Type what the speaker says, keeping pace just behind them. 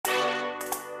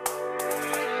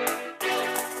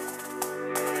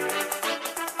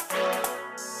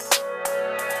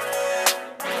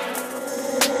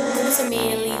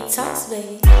Talks,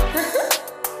 baby.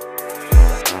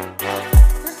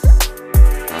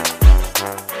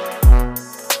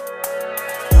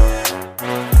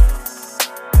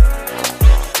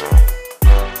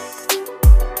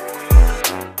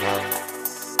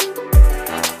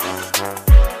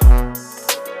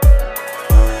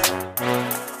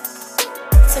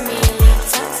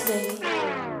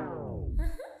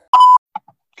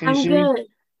 I'm good.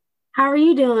 How are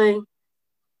you doing?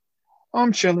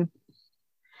 I'm chilling.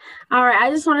 All right. I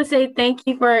just want to say thank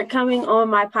you for coming on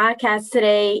my podcast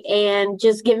today and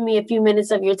just giving me a few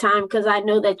minutes of your time because I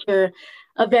know that you're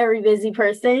a very busy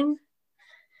person.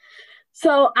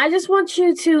 So I just want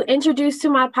you to introduce to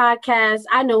my podcast.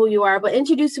 I know who you are, but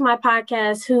introduce to my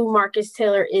podcast who Marcus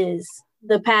Taylor is,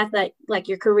 the path that like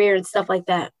your career and stuff like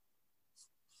that.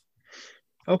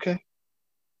 Okay.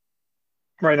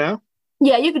 Right now?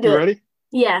 Yeah, you can do You it. ready?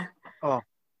 Yeah. Oh.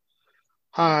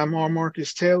 Hi, I'm R.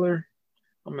 Marcus Taylor.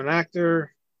 I'm an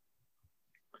actor.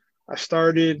 I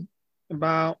started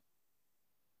about,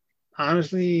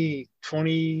 honestly,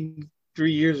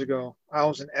 23 years ago. I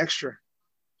was an extra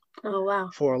Oh, wow.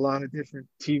 for a lot of different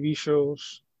TV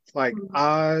shows like Mhm.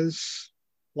 Oz,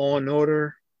 Law and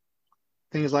Order,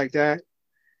 things like that.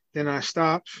 Then I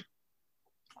stopped,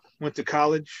 went to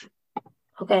college,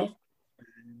 Okay.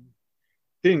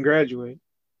 didn't graduate,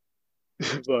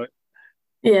 but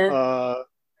Yeah. uh,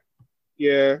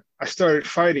 yeah, I started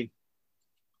fighting.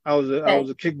 I Okay. was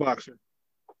a kickboxer,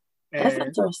 That's and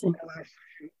interesting.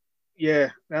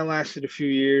 that lasted a few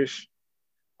years,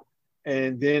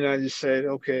 and then I just said,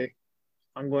 okay,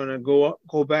 I'm gonna go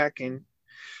back and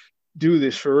do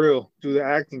this for real, do the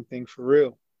acting thing for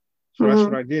real. So that's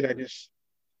what Mm-hmm. I did.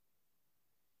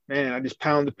 I just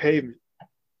pound the pavement.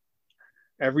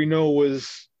 Every no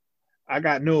was, I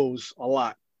got no's a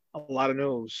lot of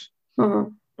no's, Mm-hmm.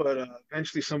 but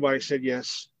eventually somebody said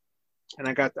yes, and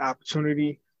I got the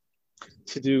opportunity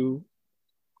to do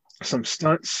some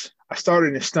stunts. I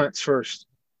started in stunts first,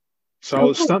 so I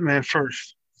was a Okay. stuntman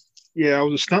first. Yeah, I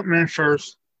was a stuntman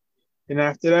first, and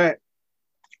after that,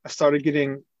 I started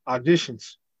getting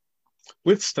auditions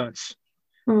with stunts,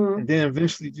 Mm-hmm. and then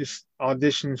eventually just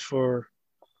auditions for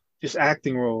just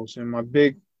acting roles. And my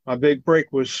big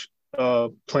break was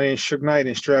playing Suge Knight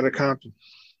in Straight Outta Compton.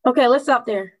 Okay, let's stop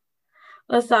there.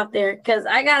 Let's stop there because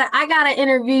I gotta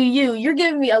interview you. You're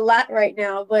giving me a lot right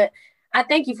now, but I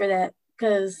thank you for that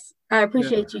because I Yeah,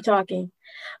 appreciate you talking.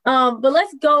 But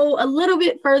let's go a little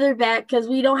bit further back because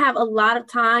we don't have a lot of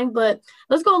time, but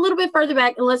let's go a little bit further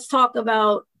back and let's talk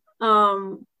about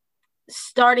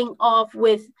starting off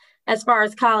with as far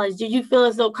as college. Did you feel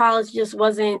as though college just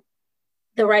wasn't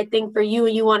the right thing for you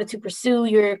and you wanted to pursue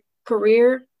your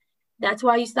career? That's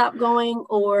why you stopped going,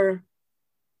 or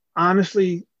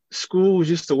honestly, school was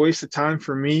just a waste of time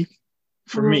for me.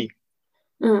 For mm, me,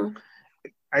 mm,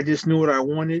 I just knew what I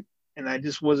wanted, and I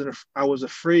just wasn't. I was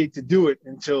afraid to do it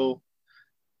until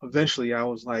eventually I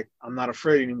was like, I'm not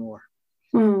afraid anymore,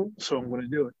 mm, so I'm going to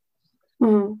do it.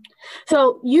 mm.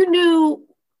 So you knew,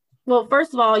 well,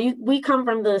 first of all, we come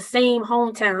from the same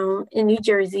hometown in New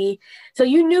Jersey. So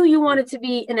you knew you Yeah, wanted to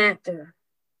be an actor.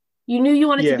 You knew you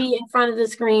wanted to yeah. be in front of the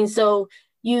screen. So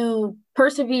you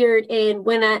persevered and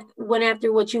went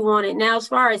after what you wanted. Now, as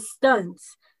far as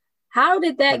stunts, how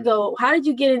did that Right. go? How did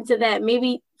you get into that?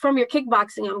 Maybe from your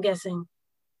kickboxing, I'm guessing.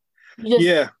 You just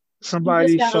Yeah. you just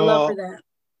Somebody got a love saw. for that.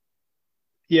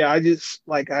 Yeah, I just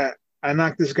like I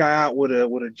knocked this guy out with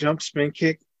a jump spin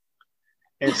kick,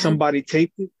 and somebody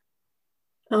taped it,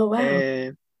 Oh wow.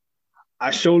 and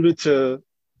I showed it to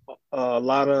a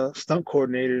lot of stunt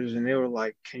coordinators, and they were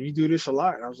like, "Can you do this a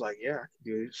lot?" And I was like, "Yeah, I can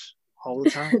do this all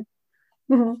the time."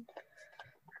 Mhm. And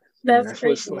That's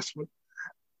crazy.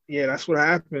 that's what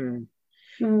happened.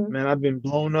 Mhm. Man, I've been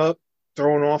blown up,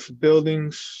 thrown off of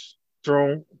buildings,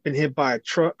 been hit by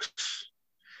trucks,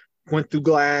 went through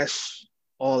glass,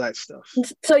 all that stuff.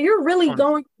 So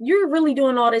Fun. you're really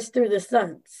doing all this through the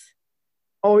stunts.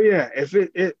 Oh yeah,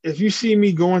 if you see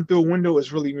me going through a window,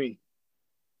 it's really me.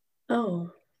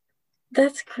 Oh,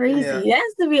 that's Yeah, crazy. That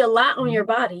has to be a lot on your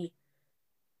body.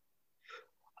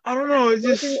 I don't know. It's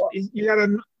Go through. just you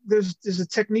gotta. There's a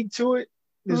technique to it.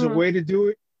 There's a Mm, way to do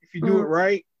it. If you do it mm,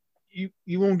 right,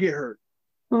 you won't get hurt.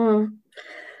 mm.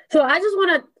 So I just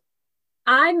want to,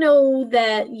 I know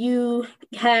that you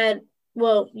had,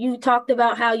 well, you talked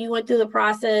about how you went through the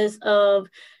process of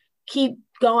keep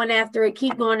going after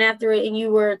it, and you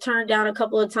were turned down a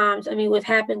couple of times. I mean, what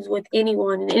happens with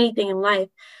anyone and anything in life.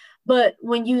 But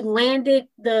when you landed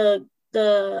the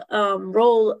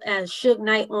role as Suge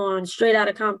Knight on Straight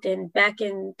Outta Compton back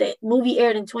in the movie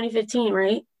aired in 2015,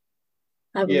 right?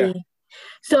 I Yeah. believe.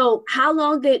 So how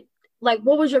long did like,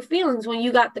 what was your feelings when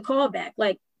you got the call back?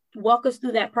 Like, walk us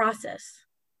through that process.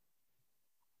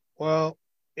 Well,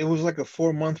 it was like a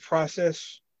 4 month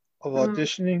process of Mm-hmm.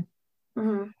 auditioning,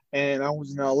 Mm-hmm. and I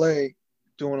was in LA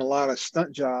doing a lot of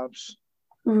stunt jobs.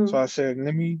 So Mm-hmm. I said,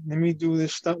 let me do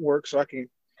this stunt work so I can,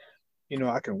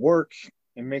 I can work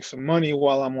and make some money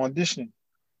while I'm auditioning.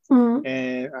 Mm-hmm.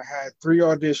 And I had 3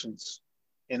 auditions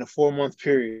in a 4 month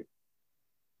period,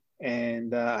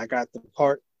 and I got the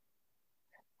part.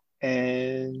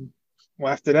 And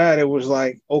well, after that, it was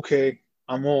like, okay,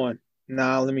 I'm on.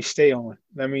 Now let me stay on.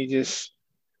 Let me just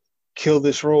kill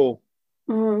this role.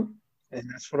 Mm-hmm. And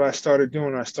that's what I started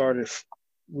doing. I started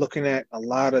looking at a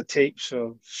lot of tapes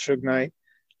of Suge Knight,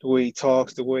 the way he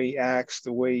talks, the way he acts,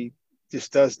 the way he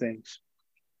just does things,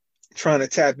 trying to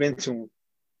tap into him.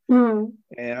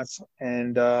 Mm-hmm.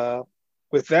 And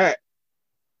with that,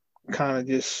 kind of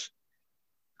just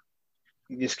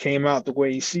it just came out the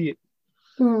way you see it.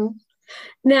 Mm-hmm.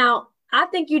 Now, I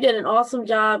think you did an awesome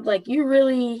job. Like, you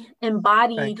really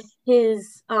embodied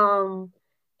Thanks.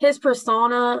 his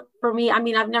persona for me. I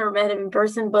mean, I've never met him in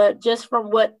person, but just from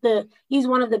what he's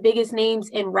one of the biggest names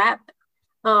in rap.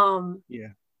 Um, Yeah.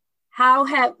 how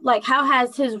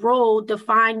has his role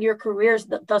defined your careers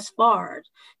thus far?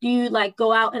 Do you like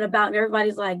go out and about and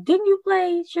everybody's like, didn't you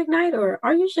play Suge Knight, or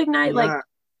are you Suge Knight? Like, Nah,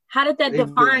 how did that they'd be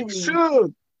like, define you?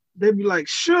 Suge. They'd be like,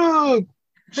 Suge,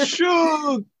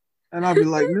 Suge. And I'd be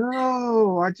like,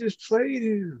 no, I just played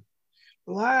him.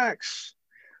 Relax.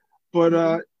 But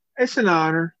Mm-hmm. it's an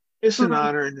honor. It's an Mm-hmm.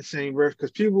 honor in the same breath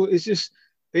because people, it's just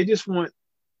they just want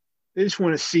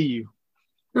to see you.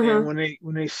 And Mm-hmm.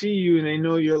 when they see you and they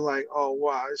know you're like, oh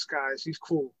wow, this guy's he's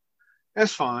cool.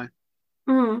 That's fine.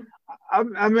 Mm-hmm.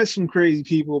 I met some crazy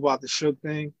people about the Shook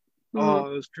thing. Mm-hmm.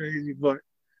 Oh, it was crazy, but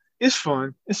it's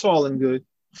fun. It's all in good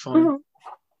fun.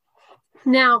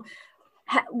 Mm-hmm. Now,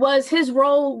 was his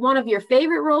role one of your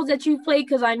favorite roles that you played?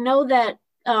 Because I know that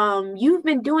you've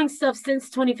been doing stuff since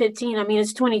 2015. I mean,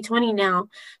 it's 2020 now.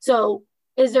 So,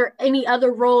 is there any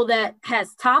other role that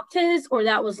has topped his, or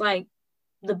that was like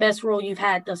the best role you've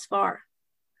had thus far?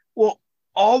 Well,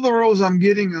 all the roles I'm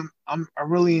getting, I'm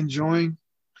really enjoying,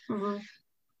 Mm-hmm.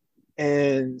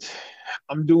 and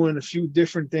I'm doing a few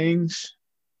different things.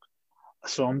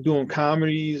 So I'm doing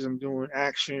comedies, I'm doing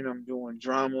action, I'm doing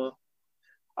drama.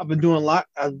 I've been doing a lot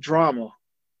of drama.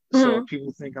 So Mm-hmm.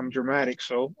 people think I'm dramatic.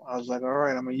 So I was like, all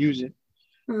right, I'm gonna use it.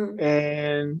 Mm-hmm.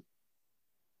 And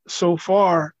so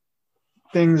far,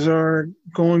 things are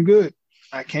going good.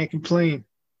 I can't complain.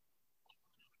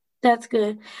 That's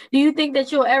good. Do you think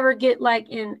that you'll ever get like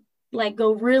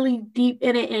go really deep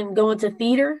in it and go into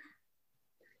theater,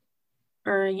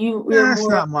 or you're That's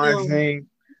more not my film? thing.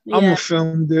 I'm a Yeah.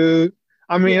 film dude.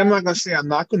 I mean, I'm Yeah. not gonna say I'm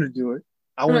not gonna do it.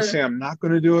 I wouldn't Uh-huh. say I'm not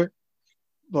gonna do it,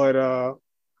 but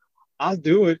I'll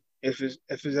do it if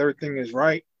everything is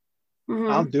right.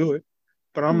 I'll Mm-hmm. do it.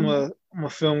 But I'm Mm-hmm. a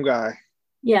film guy.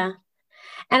 Yeah.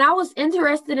 And I was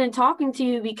interested in talking to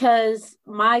you because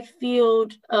my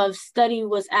field of study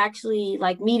was actually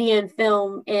like media and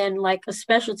film and like a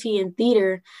specialty in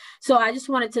theater. So I just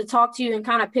wanted to talk to you and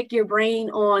kind of pick your brain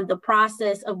on the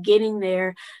process of getting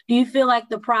there. Do you feel like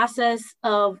the process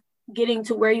of getting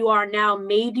to where you are now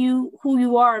made you who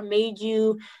you are, made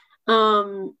you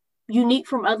um, unique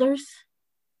from others?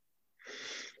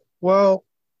 Well,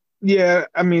 yeah.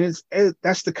 I mean,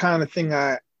 that's the kind of thing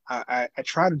I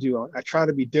try to do. I try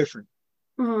to be different.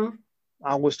 Mm-hmm.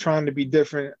 I was trying to be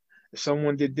different. If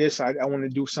someone did this, I want to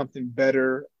do something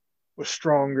better or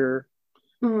stronger,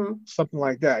 Mm-hmm. something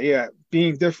like that. Yeah,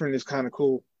 being different is kind of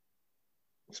cool,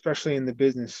 especially in the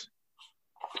business.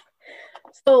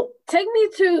 So take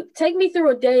me through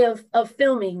a day of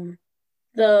filming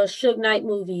the Suge Knight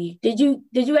movie. Did you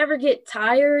ever get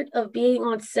tired of being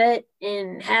on set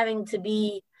and having to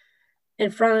be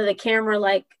in front of the camera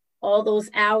like all those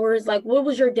hours? Like, what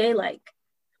was your day like?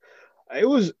 It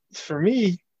was for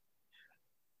me,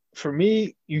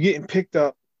 you get picked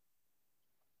up,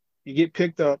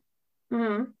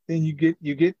 Mm-hmm. then you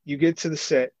get to the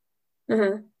set.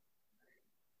 Uh-huh.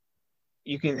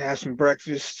 You can have some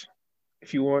breakfast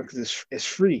if you want because it's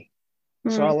free.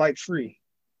 So I Mm-hmm. like free.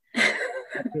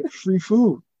 I get free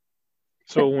food.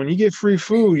 So when you get free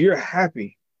food, you're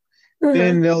happy. Uh-huh.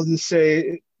 Then they'll just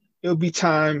say it'll be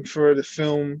time for the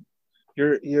film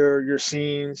your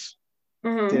scenes.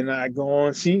 Mm-hmm. Then I go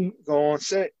on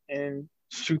set and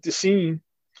shoot the scene.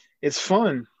 It's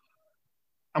fun.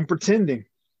 I'm pretending.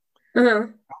 Uh-huh.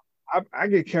 I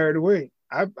get carried away.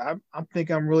 I think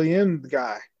I'm really in the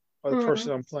guy or the Mm-hmm.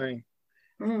 person I'm playing.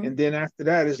 Mm-hmm. And then after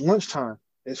that, it's lunchtime.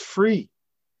 It's free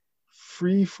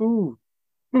food.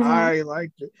 Mm-hmm. I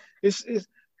like it. It's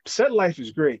set life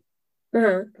is great.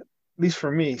 Uh-huh. least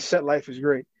for me, set life is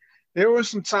great. There were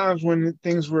some times when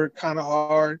things were kind of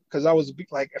hard because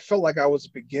I felt like I was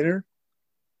a beginner.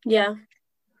 Yeah.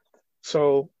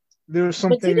 So there were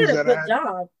some But you did things a that I good had.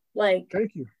 job. Like,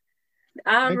 Thank you,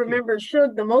 I thank you. remember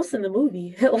Suge the most in the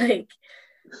movie. Like,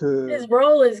 Uh, his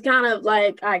role is kind of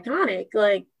like iconic.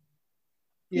 Like,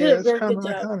 you did yeah, a it's very kind good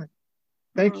of job. iconic.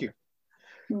 Thank Mhm. you.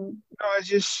 Mhm. No, I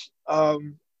just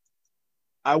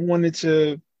I wanted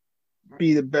to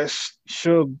be the best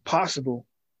Suge possible,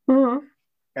 Mhm.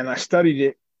 and I studied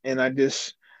it, and I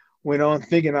just went on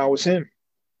thinking I was him,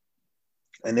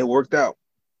 and it worked out.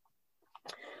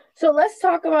 So let's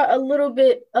talk about a little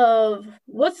bit of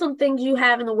what's some things you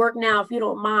have in the work now, if you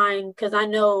don't mind, because I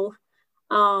know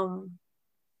um,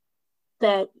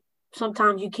 that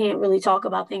sometimes you can't really talk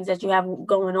about things that you have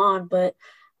going on, but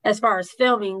as far as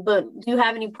filming, but do you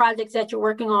have any projects that you're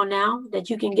working on now that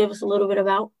you can give us a little bit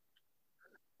about?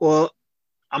 Well,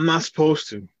 I'm not supposed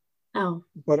to, Oh,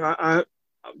 but uh,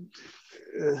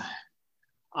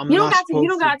 I'm you don't not got to. You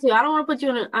don't supposed to. got to. I don't want to put you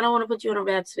in. I don't want to put you in a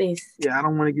bad space. Yeah, I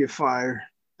don't want to get fired.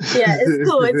 Yeah, it's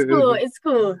cool. It's cool. It's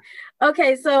cool.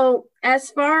 Okay, so as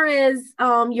far as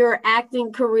your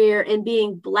acting career and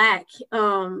being black,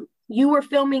 you were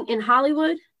filming in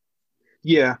Hollywood?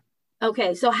 Yeah,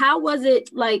 Okay, so how was it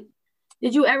like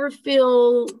did you ever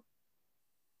feel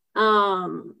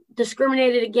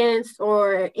discriminated against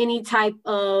or any type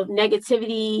of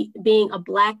negativity being a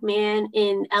black man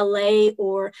in LA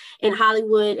or in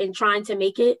Hollywood and trying to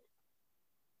make it?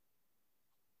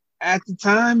 at the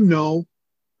time, no,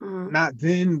 Mm-hmm. not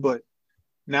then, but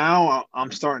now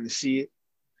I'm starting to see it.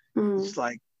 Mm-hmm. It's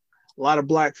like a lot of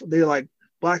they're like,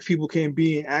 black people can't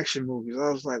be in action movies. I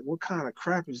was like, what kind of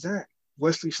crap is that?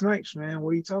 Wesley Snipes, man,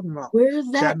 what are you talking about? Where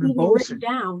is that Chadman even written Boseman.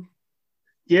 down?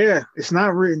 Yeah, it's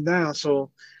not written down.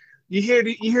 So you hear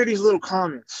these little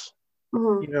comments,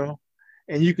 Mm-hmm. you know,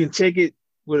 and you can take it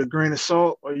with a grain of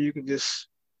salt, or you can just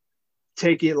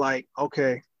take it like,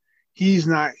 okay, he's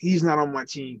not on my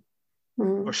team,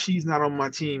 Mm-hmm. or she's not on my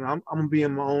team. I'm gonna be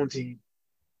on my own team.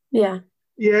 Yeah.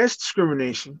 Yeah, it's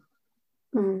discrimination.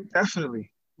 Mm-hmm.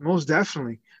 Definitely. Most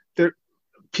definitely. There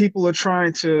people are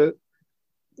trying to,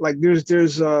 like,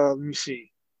 there's let me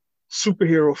see,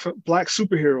 black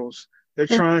superheroes. They're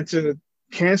trying to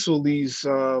cancel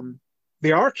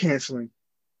they are canceling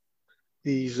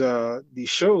these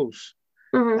shows.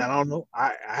 Mm-hmm. And I don't know.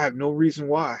 I have no reason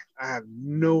why. I have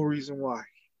no reason why.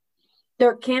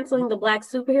 They're canceling the black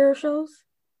superhero shows?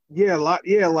 Yeah, a lot.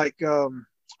 Yeah, like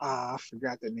I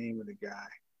forgot the name of the guy,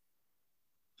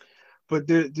 but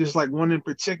there's like one in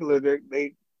particular that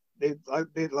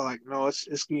they like, no,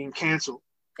 it's being canceled.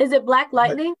 Is it Black But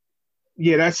Lightning?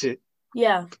 yeah, that's it.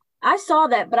 Yeah. I saw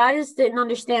that, but I just didn't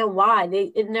understand why.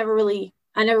 I never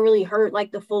really heard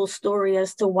like the full story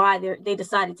as to why they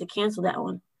decided to cancel that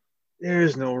one. There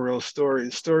is no real story.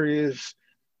 The story is,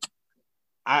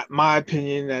 my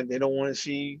opinion, that they don't want to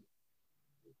see.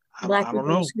 Black I don't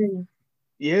people on know. screen.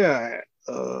 Yeah,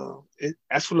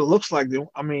 that's what it looks like.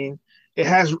 I mean, it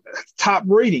has top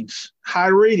ratings, high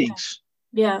Yeah. ratings.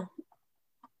 Yeah.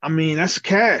 I mean, that's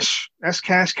cash. That's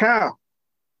cash cow.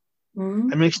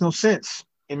 Mm-hmm. It makes no sense.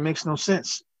 It makes no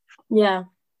sense. Yeah.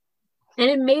 And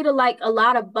it made a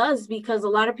lot of buzz because a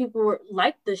lot of people were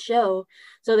liked the show.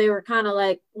 So they were kind of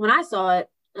like when I saw it,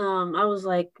 I was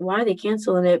like, why are they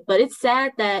canceling it? But it's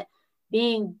sad that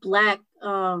being black,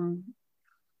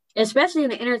 especially in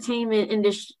the entertainment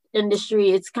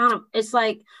industry, it's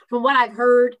like from what I've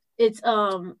heard, it's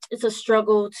a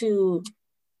struggle to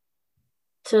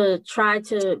try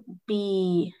to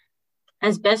be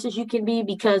as best as you can be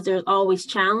because there's always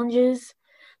challenges.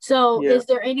 So, Yeah, is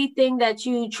there anything that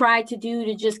you try to do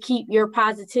to just keep your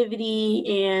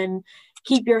positivity and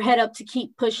keep your head up to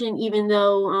keep pushing, even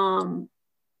though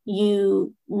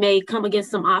you may come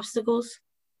against some obstacles?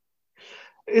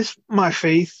 it's my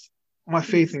faith. My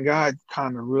faith in God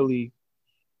kind of really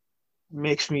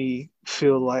makes me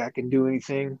feel like I can do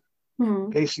anything,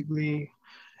 Mm-hmm. basically.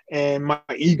 And my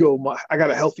ego, I got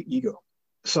a healthy ego,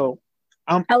 so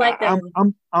I like that.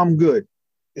 I'm good.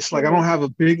 It's like I don't Mm-hmm. have a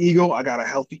big ego. I got a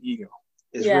healthy ego.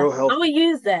 It's Yeah, real I'm gonna healthy.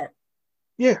 use that.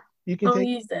 Yeah, you can I'm gonna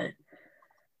take. use that.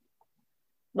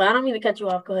 But I don't mean to cut you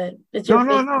off. Go ahead. It's your No,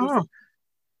 no, faith. no,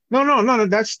 no, no, no, no.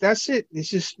 That's it. It's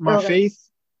just my Okay. faith,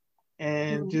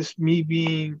 and Mm-hmm. just me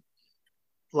being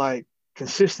like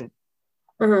consistent.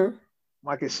 Uh-huh.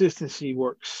 My consistency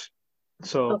works.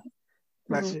 So Okay.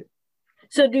 that's Mm-hmm. it.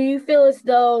 So do you feel as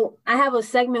though I have a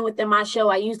segment within my show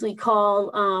I usually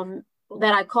call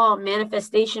that I call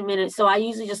manifestation minute. So I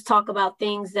usually just talk about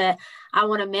things that I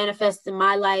want to manifest in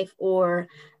my life or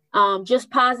just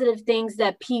positive things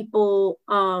that people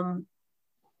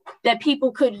that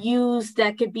people could use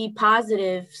that could be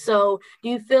positive. So do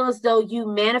you feel as though you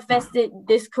manifested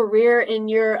this career in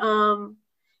your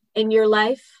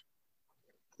life?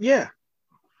 Yeah,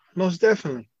 most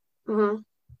definitely. Mm-hmm.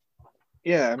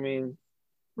 Yeah, I mean,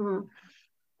 Mm-hmm.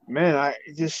 man,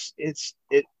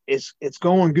 it's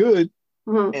going good,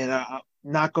 Mm-hmm. and I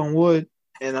knock on wood,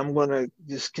 and I'm gonna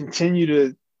just continue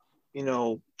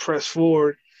to press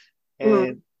forward. Mm-hmm.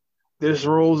 And there's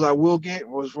roles I will get,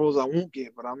 there's roles I won't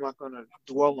get, but I'm not gonna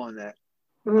dwell on that.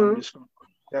 I'm Mm-hmm. just gonna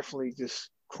definitely just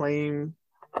claim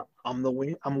I'm the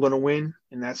win. I'm gonna win,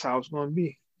 and that's how it's gonna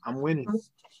be. I'm winning.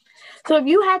 So if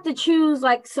you had to choose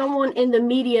like someone in the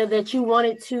media that you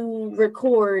wanted to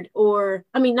record, or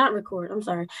I mean not record, I'm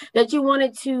sorry, that you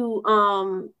wanted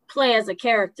to play as a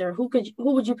character, who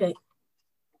would you pick?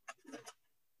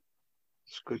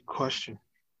 It's a good question.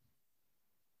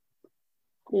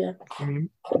 Yeah.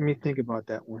 Let me think about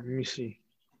that one. Let me see.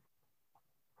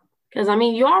 Because I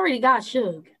mean you already got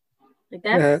Suge. Like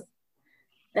Yeah,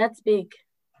 that's big.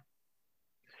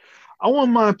 I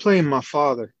wouldn't mind playing my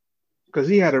father because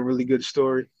he had a really good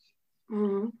story.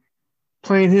 Mm-hmm.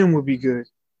 Playing him would be good.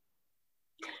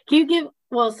 Can you give,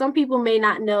 well, some people may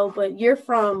not know, but you're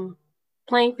from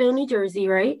Plainfield, New Jersey,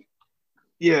 right?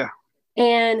 Yeah.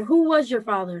 And who was your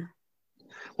father?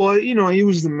 Well, he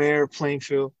was the mayor of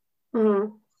Plainfield,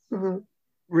 Mm-hmm. Mm-hmm.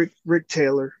 Rick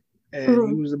Taylor, and he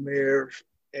Mm-hmm. was the mayor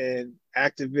and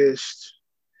activist,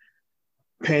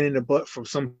 pain in the butt from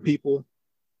some people.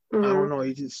 I don't Mm-hmm. know.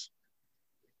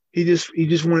 He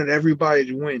just wanted everybody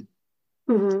to win,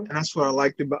 Mm-hmm. and that's what I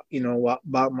liked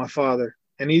about my father.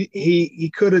 And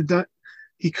he could have done.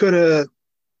 He could have.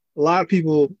 A lot of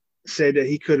people say that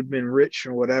he could have been rich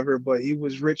or whatever, but he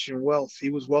was rich in wealth.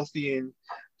 He was wealthy in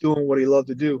doing what he loved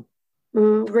to do.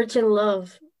 Mm-hmm. Rich in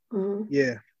love. Mm-hmm.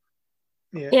 Yeah,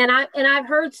 yeah. And I've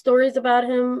heard stories about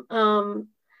him.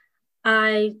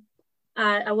 I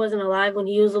I wasn't alive when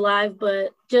he was alive,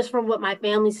 but just from what my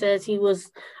family says, he was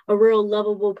a real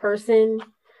lovable person.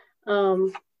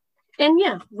 Um, and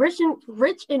yeah, rich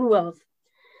in wealth.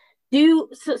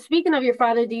 So speaking of your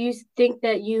father, do you think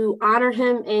that you honor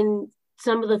him in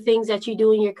some of the things that you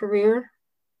do in your career?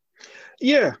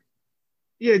 Yeah,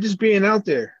 yeah, just being out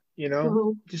there,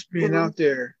 Mm-hmm. just being Mm-hmm. out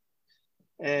there,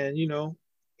 and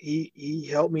he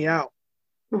helped me out,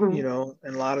 Mm-hmm.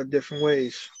 in a lot of different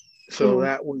ways. So Mm-hmm.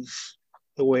 that was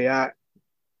the way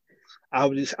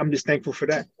I'm just thankful for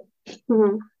that.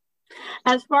 Mm-hmm.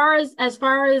 As far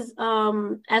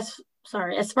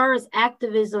as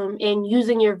activism and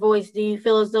using your voice, do you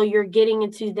feel as though you're getting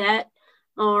into that,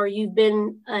 or you've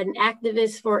been an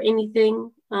activist for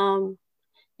anything in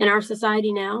our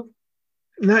society now?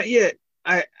 Not yet.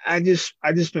 I just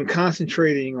been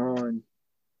concentrating on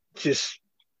just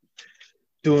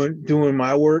doing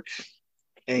my work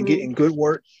and Mm-hmm. getting good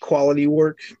work, quality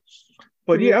work.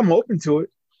 But Mm-hmm. yeah, I'm open to it.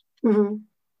 Mm-hmm.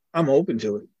 I'm open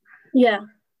to it. Yeah.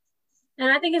 And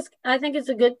I think it's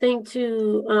a good thing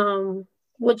to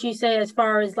what you say as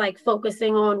far as like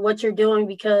focusing on what you're doing,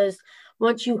 because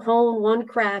once you hone one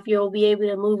craft, you'll be able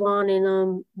to move on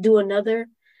and do another.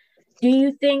 Do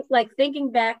you think, like,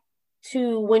 thinking back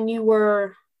to when you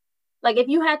were like, if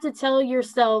you had to tell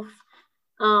yourself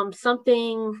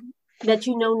something that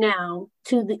you know now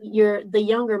to the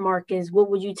younger Marcus, what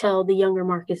would you tell the younger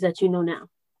Marcus that you know now?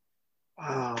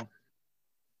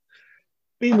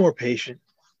 Be more patient.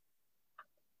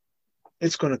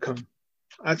 It's gonna come.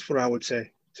 That's what I would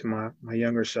say to my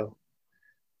younger self.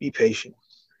 Be patient.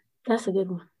 That's a good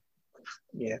one.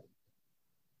 Yeah.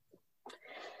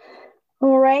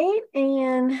 All right.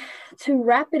 And to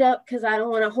wrap it up, because I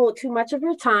don't want to hold too much of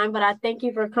your time, but I thank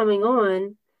you for coming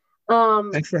on.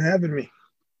 Um, Thanks for having me.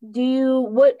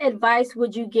 what advice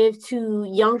would you give to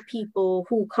young people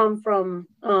who come from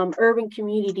urban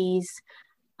communities,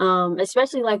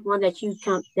 especially like one that you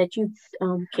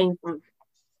came from?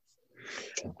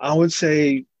 I would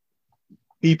say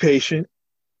be patient,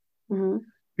 Mm-hmm.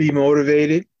 be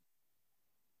motivated,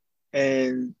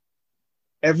 and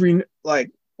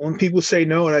like when people say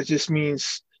no, that just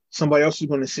means somebody else is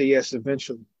going to say yes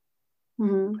eventually.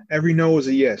 Mm-hmm. Every no is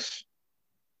a yes.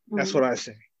 That's Mm-hmm. what I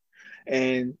say.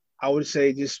 And I would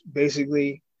say just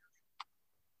basically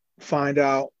find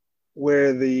out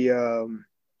where the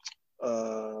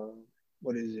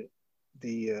what is it?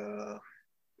 The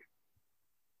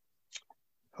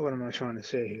what am I trying to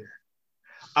say here?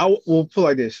 I will put it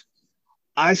like this.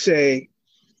 I say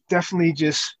definitely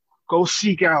just go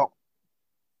seek out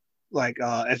like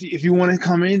if you want to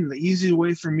come in, the easiest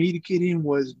way for me to get in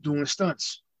was doing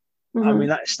stunts. I Mm-hmm.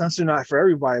 mean, stunts are not for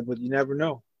everybody, but you never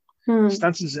know. Mm-hmm.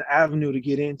 Stunts is an avenue to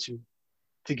get into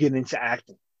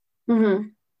acting. Mm-hmm.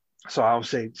 So I would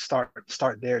say start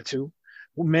there too,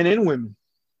 men and women.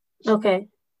 Okay.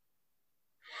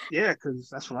 Yeah, because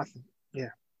that's what I think. Yeah.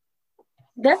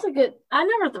 That's a good. I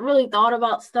never really thought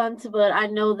about stunts, but I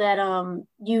know that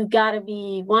you got to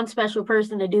be one special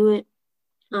person to do it.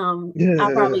 I Yeah.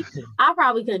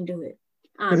 probably couldn't do it,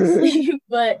 honestly.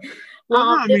 But Well,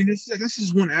 no, I if mean this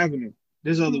is one avenue.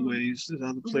 There's other mhm, ways. There's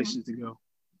other mhm, places to go.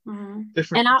 mhm.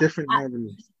 Different and I, different I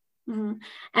avenues. mhm.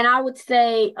 and I would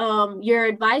say your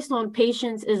advice on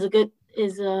patience is a good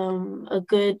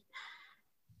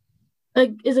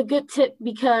tip,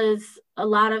 because a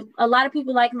lot of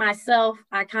people like myself,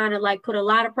 I kind of like put a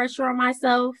lot of pressure on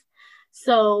myself.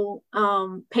 So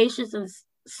patience is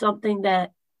something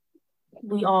that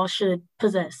we all should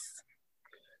possess.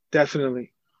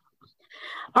 Definitely.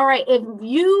 All right, if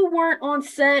you weren't on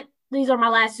set, these are my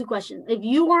last two questions. If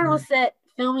you weren't on Mhm. set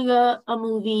filming a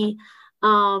movie,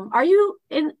 are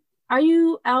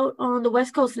you out on the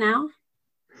West Coast now?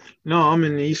 No, I'm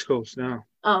in the East Coast now.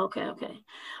 Oh, okay, okay.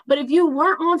 But if you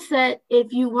weren't on set,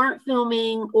 if you weren't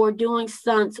filming or doing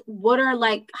stunts, what are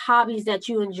like hobbies that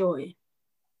you enjoy?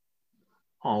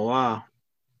 Oh wow.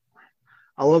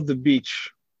 I love the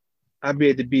beach. I'd be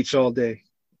at the beach all day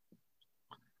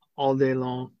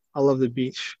long. I love the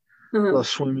beach. Mhm. Love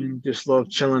swimming. Just love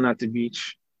chilling at the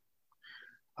beach.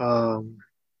 Um,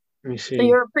 let me So see.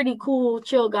 you're a pretty cool,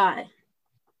 chill guy.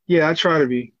 Yeah, I try to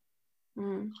be.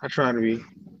 Mhm. I try to be.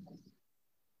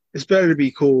 It's better to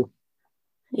be cool.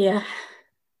 Yeah.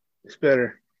 It's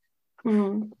better.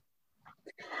 Mhm.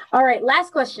 All right,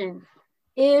 last question.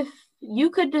 If you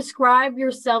could describe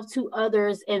yourself to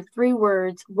others in 3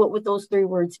 words, what would those 3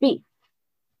 words be?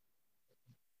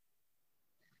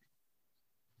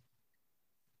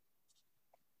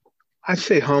 I'd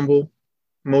say humble,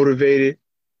 motivated,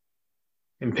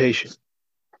 and patient.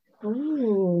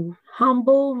 Ooh,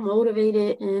 humble,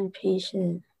 motivated, and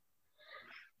patient.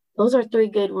 Those are 3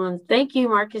 good ones. Thank you,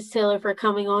 Marcus Taylor, for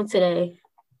coming on today.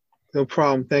 No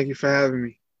problem. Thank you for having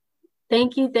me.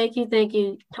 Thank you, thank you, thank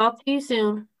you. Talk to you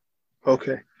soon.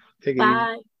 Okay. Take it easy.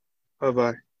 Bye. Bye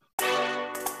bye.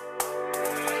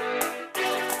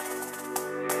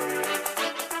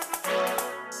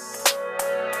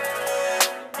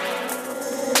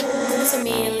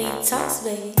 Immediately talks,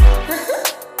 baby.